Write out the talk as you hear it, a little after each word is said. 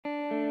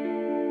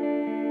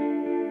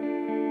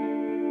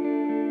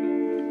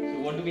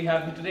do we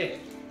have here today?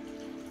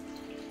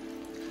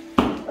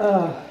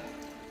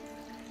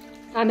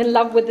 I'm in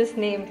love with this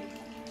name.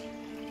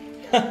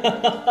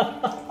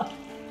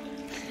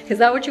 Is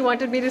that what you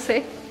wanted me to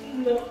say?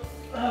 No.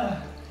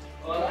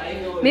 All I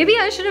know is Maybe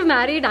I should have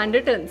married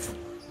Andertons.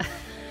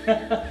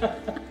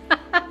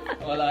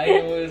 all I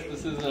know is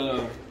this is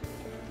a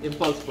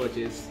impulse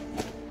purchase.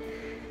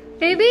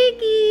 Hey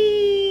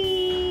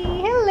Beaky!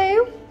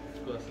 Hello!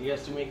 Of course, he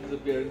has to make his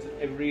appearance in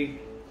every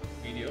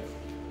video.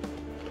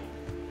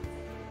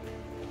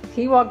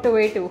 He walked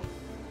away too.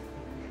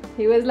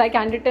 He was like,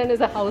 Anderton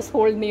is a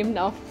household name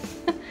now.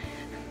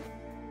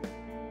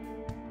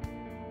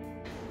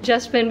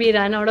 Just when we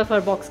ran out of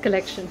our box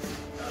collection.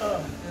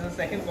 There's a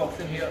second box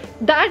in here.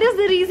 That is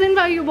the reason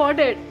why you bought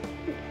it.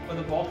 For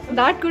the box?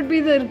 That could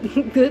be the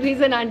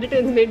reason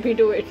Andertons made me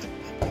do it.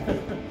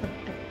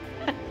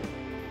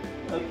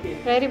 Okay.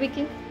 Ready,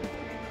 Vicky?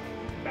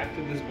 Back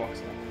to this box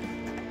now.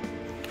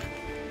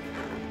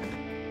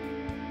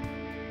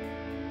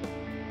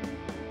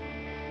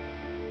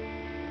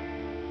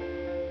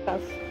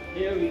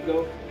 Here we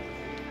go.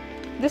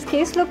 This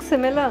case looks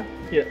similar.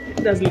 Yeah,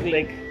 it does look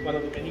like one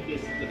of the many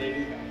cases that I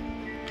do have.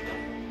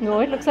 No,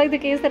 it looks like the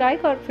case that I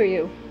got for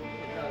you.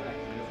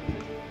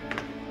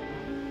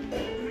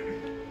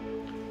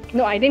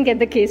 No, I didn't get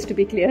the case, to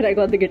be clear. I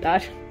got the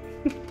guitar.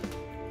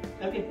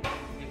 Okay,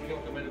 if you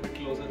come a bit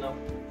closer now.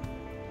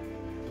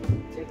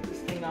 Check this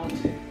thing out.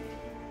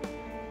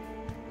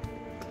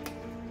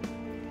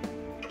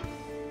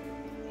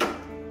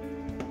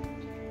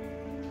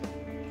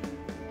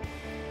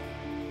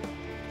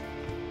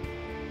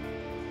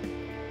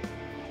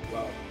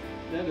 Wow,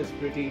 that is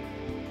pretty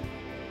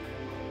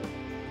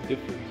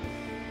different.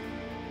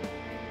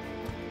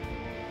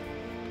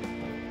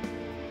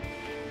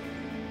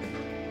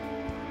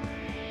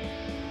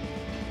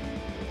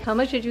 How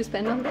much did you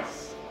spend on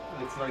this?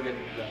 Let's not get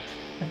into that.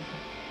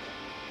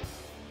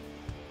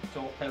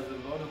 Top has a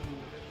lot of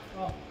movement.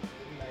 Oh,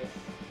 very nice.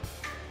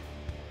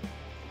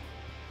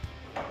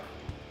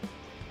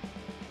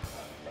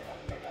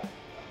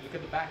 Look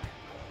at the back.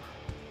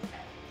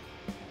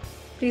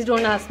 Please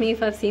don't ask me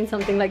if I've seen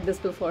something like this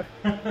before.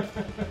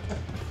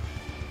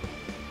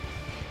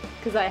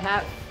 Because I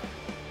have.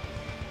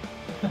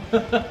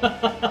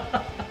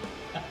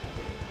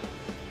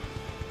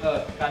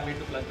 Can't wait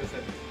to plug this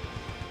in.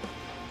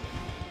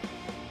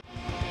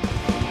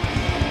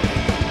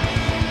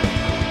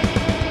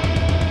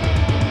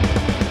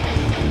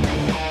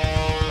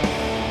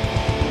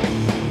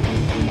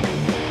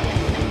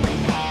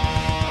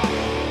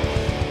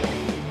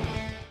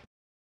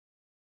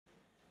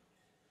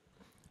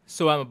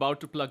 So I'm about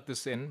to plug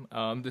this in.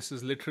 This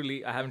is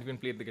literally, I haven't even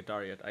played the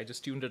guitar yet. I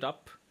just tuned it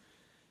up.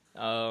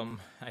 I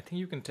think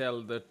you can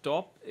tell the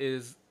top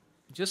is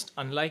just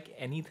unlike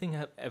anything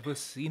I've ever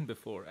seen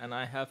before. And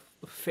I have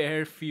a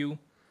fair few,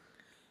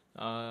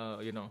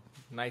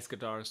 nice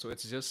guitars. So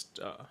it's just,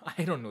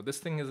 I don't know, this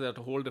thing is at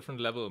a whole different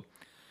level.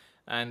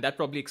 And that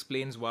probably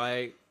explains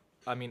why,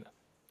 I mean,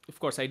 of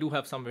course, I do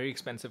have some very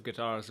expensive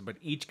guitars, but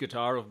each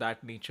guitar of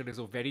that nature is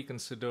a very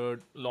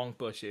considered long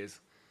purchase.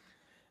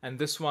 And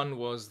this one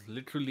was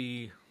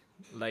literally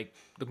like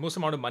the most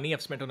amount of money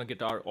I've spent on a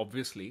guitar,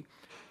 obviously,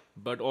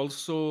 but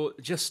also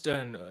just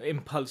an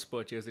impulse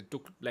purchase. It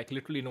took like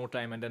literally no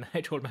time, and then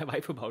I told my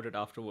wife about it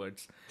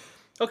afterwards.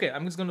 Okay,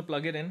 I'm just going to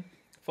plug it in.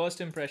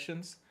 First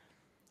impressions.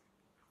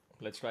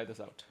 Let's try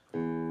this out.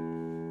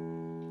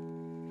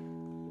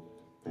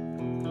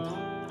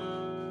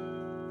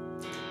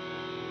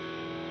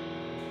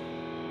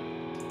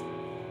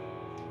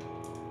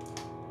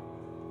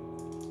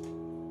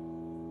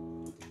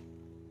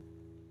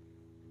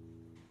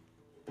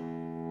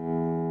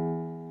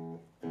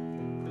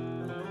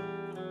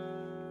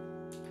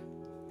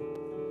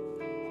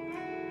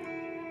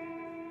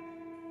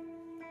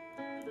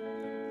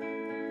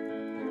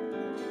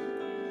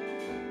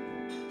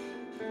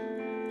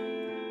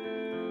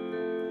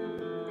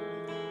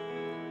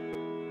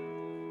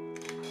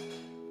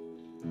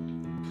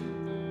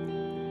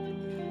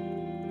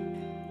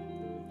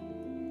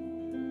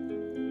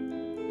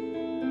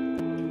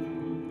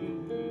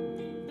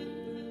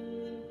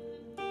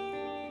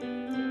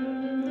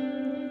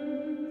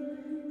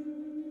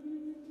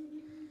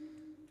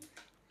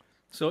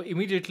 So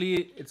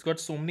immediately it's got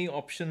so many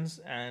options,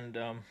 and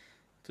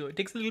so it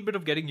takes a little bit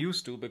of getting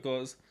used to,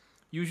 because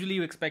usually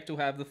you expect to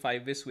have the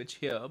 5-way switch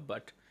here,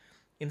 but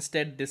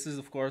instead this is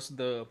of course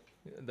the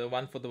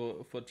one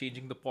for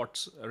changing the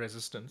pot's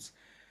resistance.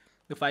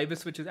 The 5-way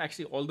switch is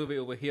actually all the way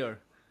over here.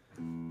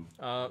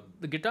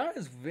 The guitar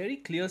is very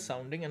clear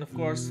sounding, and of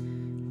course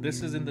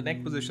this is in the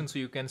neck position, so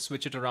you can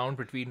switch it around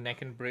between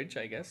neck and bridge,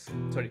 I guess.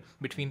 Sorry,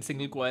 between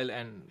single coil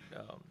and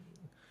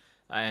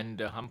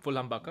full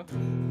humbucker.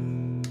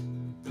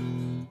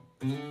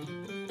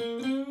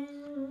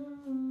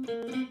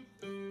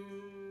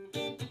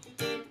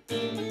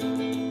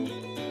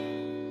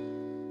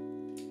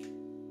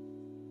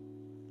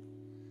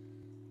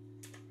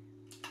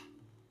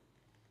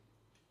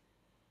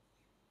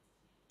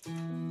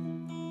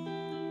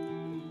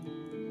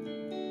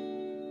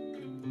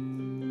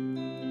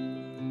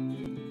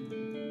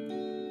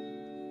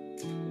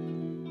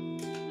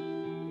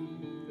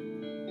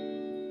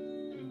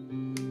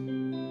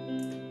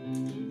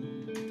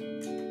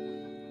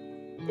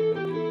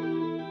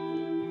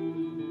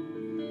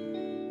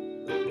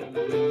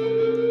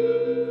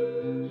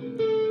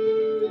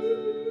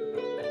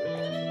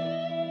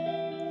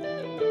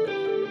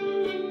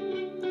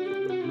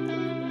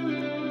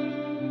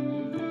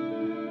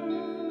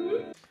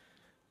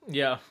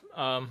 Yeah,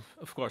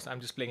 of course,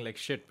 I'm just playing like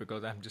shit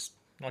because I'm just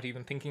not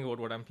even thinking about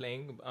what I'm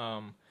playing.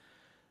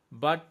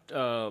 But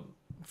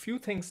few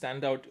things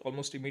stand out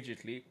almost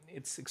immediately.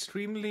 It's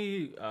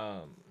extremely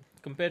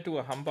compared to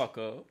a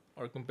humbucker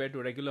or compared to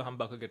a regular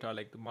humbucker guitar,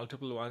 like the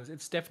multiple ones.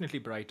 It's definitely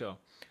brighter.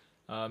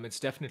 It's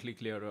definitely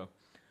clearer.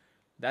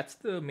 That's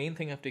the main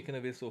thing I've taken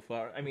away so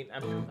far. I mean,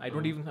 I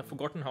don't even have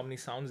forgotten how many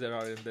sounds there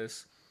are in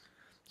this,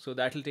 so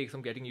that'll take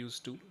some getting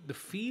used to. The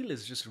feel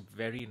is just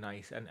very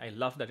nice, and I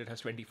love that it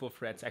has 24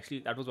 frets. Actually,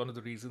 that was one of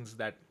the reasons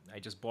that I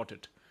just bought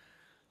it.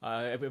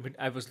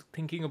 I was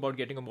thinking about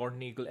getting a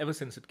Modern Eagle ever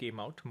since it came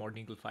out, Modern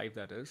Eagle 5,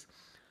 that is.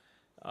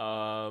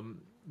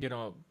 You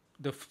know,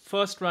 the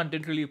first run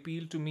didn't really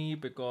appeal to me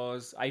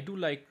because I do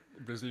like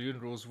Brazilian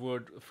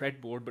rosewood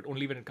fretboard, but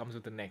only when it comes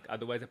with the neck.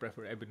 Otherwise, I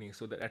prefer ebony.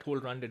 So that whole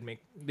run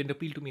didn't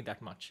appeal to me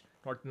that much.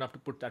 Not enough to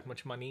put that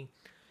much money.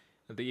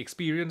 The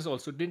experience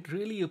also didn't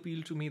really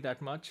appeal to me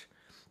that much.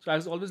 So I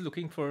was always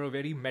looking for a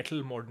very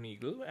metal Modern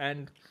Eagle,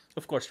 and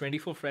of course,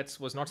 24 frets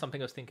was not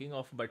something I was thinking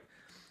of. But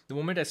the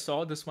moment I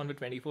saw this one with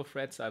 24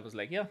 frets, I was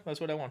like, yeah, that's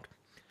what I want.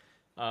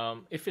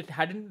 If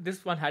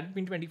this one hadn't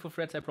been 24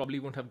 frets, I probably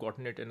wouldn't have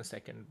gotten it in a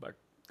second. But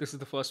this is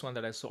the first one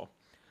that I saw,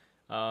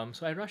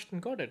 so I rushed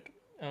and got it.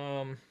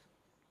 Um,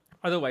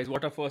 Otherwise,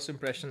 what are first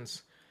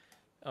impressions?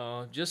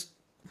 Just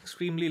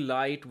extremely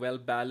light, well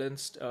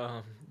balanced,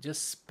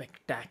 just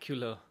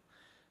spectacular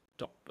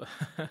top,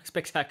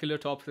 spectacular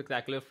top,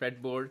 spectacular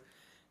fretboard,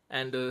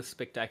 and a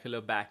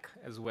spectacular back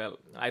as well.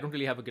 I don't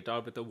really have a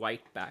guitar with a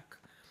white back,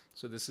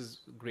 so this is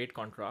great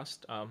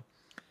contrast.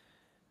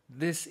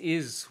 This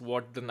is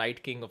what the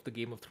Night King of the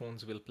Game of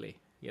Thrones will play.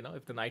 You know,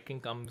 if the Night King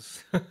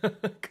comes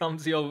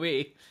comes your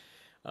way,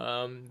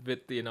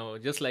 with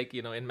just like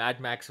in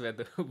Mad Max where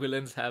the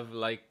villains have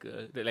like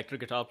the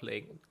electric guitar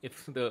playing.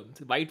 If the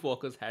White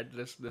Walkers had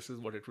this is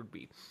what it would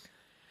be.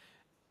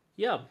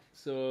 Yeah.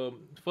 So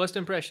first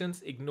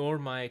impressions: ignore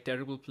my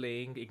terrible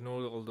playing,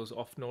 ignore all those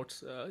off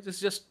notes.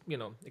 Just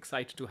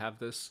excited to have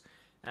this,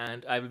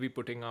 and I will be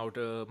putting out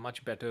a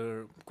much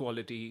better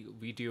quality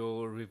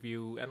video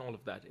review and all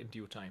of that in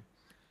due time.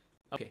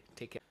 Okay,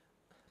 take care.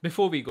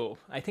 Before we go,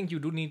 I think you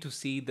do need to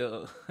see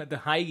the the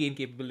high gain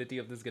capability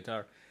of this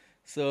guitar.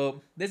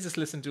 So let's just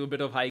listen to a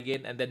bit of high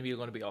gain, and then we're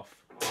going to be off.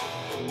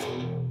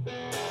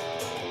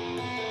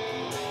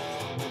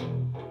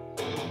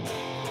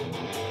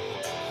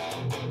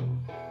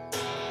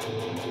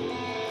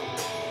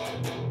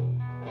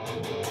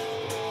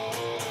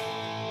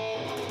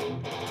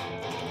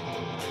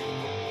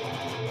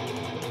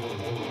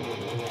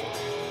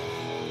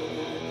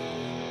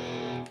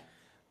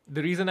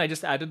 The reason I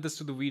just added this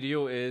to the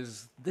video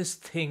is this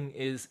thing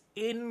is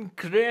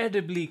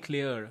incredibly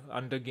clear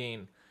under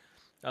gain.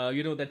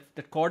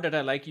 That chord that I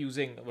like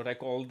using, what I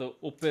call the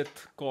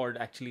Opeth chord.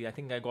 Actually, I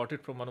think I got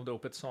it from one of the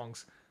Opeth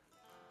songs.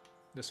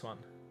 This one.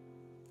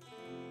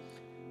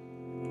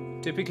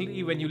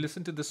 Typically, when you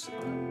listen to this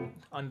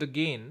under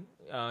gain,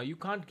 you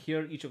can't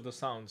hear each of the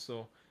sounds.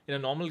 So in a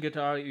normal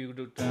guitar, you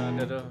do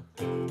da-da.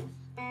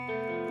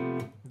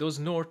 Those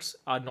notes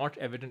are not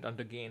evident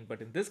under gain,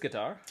 but in this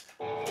guitar,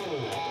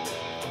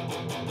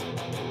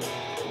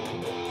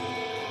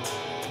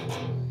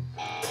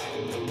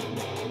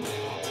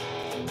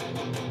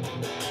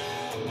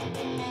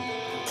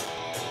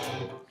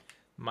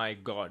 my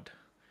God.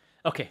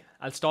 Okay,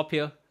 I'll stop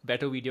here.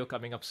 Better video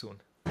coming up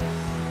soon.